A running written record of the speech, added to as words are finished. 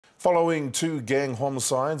Following two gang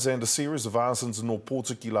homicides and a series of arsons in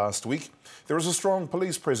Ōpōtiki last week, there is a strong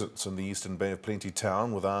police presence in the Eastern Bay of Plenty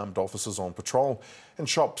town with armed officers on patrol and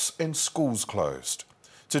shops and schools closed.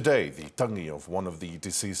 Today, the tangi of one of the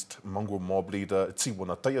deceased Mongrel Mob leader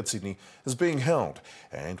Tiwana Taiatini is being held,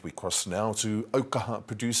 and we cross now to Aukaha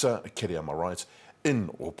producer Keriama Wright in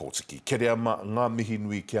Ōpōtiki. Keriama, ngā mihi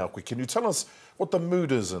nui kia koe. Can you tell us what the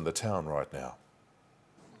mood is in the town right now?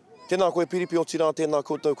 Tēnā koe piripi o tirā, tēnā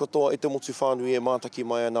koutou katoa e te motu whānui e mātaki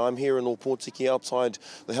mai ana. I'm here in Ōpōtiki outside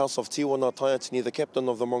the house of Tiwana Taiatini, the captain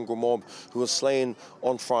of the Mongrel Mob, who was slain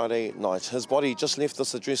on Friday night. His body just left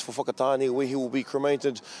this address for whakatāne, where he will be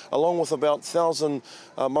cremated along with about 1,000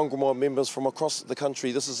 Mongrel Mob members from across the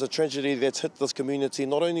country. This is a tragedy that's hit this community,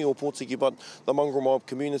 not only Ōpōtiki but the Mongrel Mob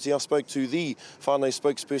community. I spoke to the whānau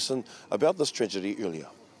spokesperson about this tragedy earlier.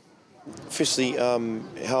 Firstly,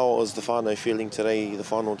 how is the whānau feeling today, the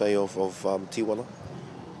final day of Tiwana?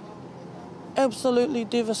 Absolutely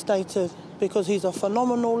devastated, because he's a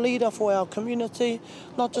phenomenal leader for our community,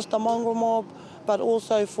 not just the Mongrel Mob, but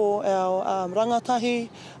also for our rangatahi,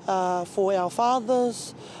 for our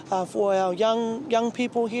fathers, for our young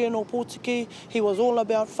people here in Ōpōtiki. He was all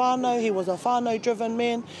about whānau, he was a whānau-driven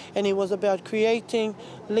man, and he was about creating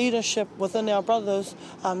leadership within our brothers.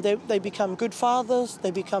 They become good fathers, they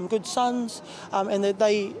become good sons, and that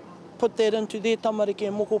they put that into their tamariki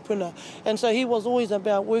and mokopuna. And so he was always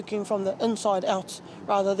about working from the inside out,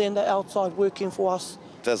 rather than the outside working for us.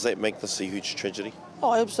 Does that make this a huge tragedy?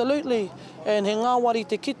 Oh, absolutely. And he ngāwari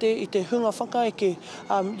te kite I te hunga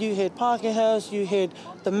whakaeke. You had Pākehās, you had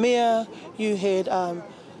the mayor, you had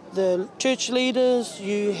the church leaders,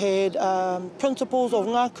 you had principals of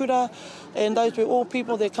ngā kura, and those were all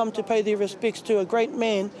people that come to pay their respects to a great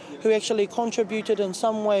man who actually contributed in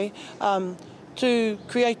some way to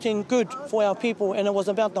creating good for our people, and it was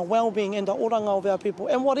about the well-being and the oranga of our people,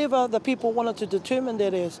 and whatever the people wanted to determine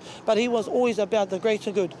that as. But he was always about the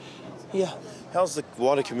greater good. Yeah. How's the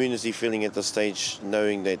wider community feeling at this stage,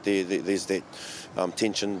 knowing that there's that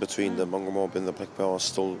tension between the Mongrel Mob and the Black Power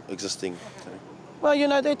still existing? Well, you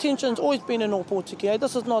know, that tension's always been in Ōpōtiki.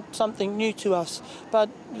 This is not something new to us,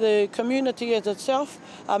 but the community as itself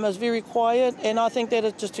is very quiet, and I think that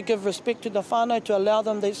is just to give respect to the whānau, to allow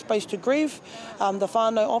them that space to grieve. The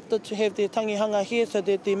whānau opted to have their tangihanga here so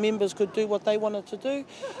that their members could do what they wanted to do,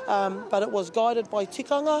 but it was guided by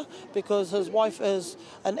tikanga, because his wife is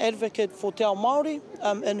an advocate for te ao Māori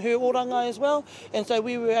in her oranga as well, and so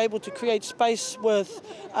we were able to create space with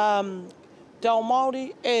te ao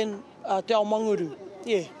Māori and te ao Manguru,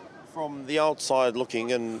 yeah. From the outside looking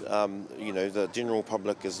in, you know, the general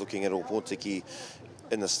public is looking at Ōpōtiki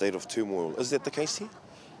in a state of turmoil. Is that the case here?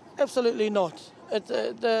 Absolutely not.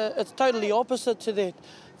 It's totally opposite to that.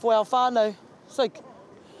 For our whānau,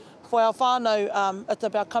 it's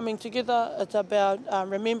about coming together, it's about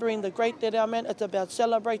remembering the great that our man, it's about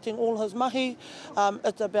celebrating all his mahi,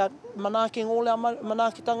 it's about manaking all our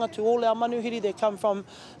manakitanga to all our manuhiri that come from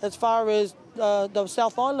as far as the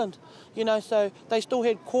South Island. You know, so they still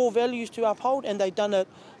had core values to uphold, and they done it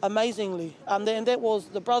amazingly. And that was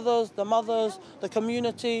the brothers, the mothers, the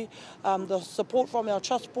community, the support from our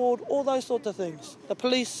trust board, all those sorts of things, the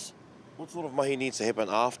police. What sort of mahi needs to happen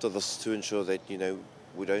after this to ensure that, you know,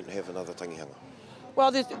 we don't have another tangihanga?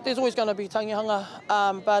 Well, there's always going to be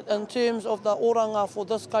tangihanga, but in terms of the oranga for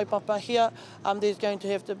this kaupapa here, there's going to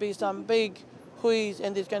have to be some big huis,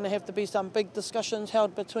 and there's going to have to be some big discussions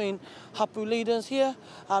held between hapu leaders here.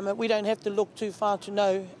 We don't have to look too far to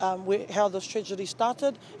know how this tragedy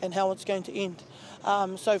started and how it's going to end.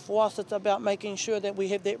 So for us, it's about making sure that we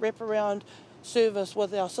have that wraparound service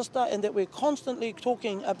with our sister, and that we're constantly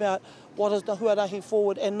talking about what is the huarahi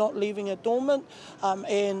forward and not leaving it dormant,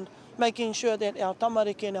 and making sure that our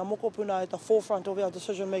tamariki and our mokopuna are at the forefront of our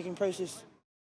decision-making process.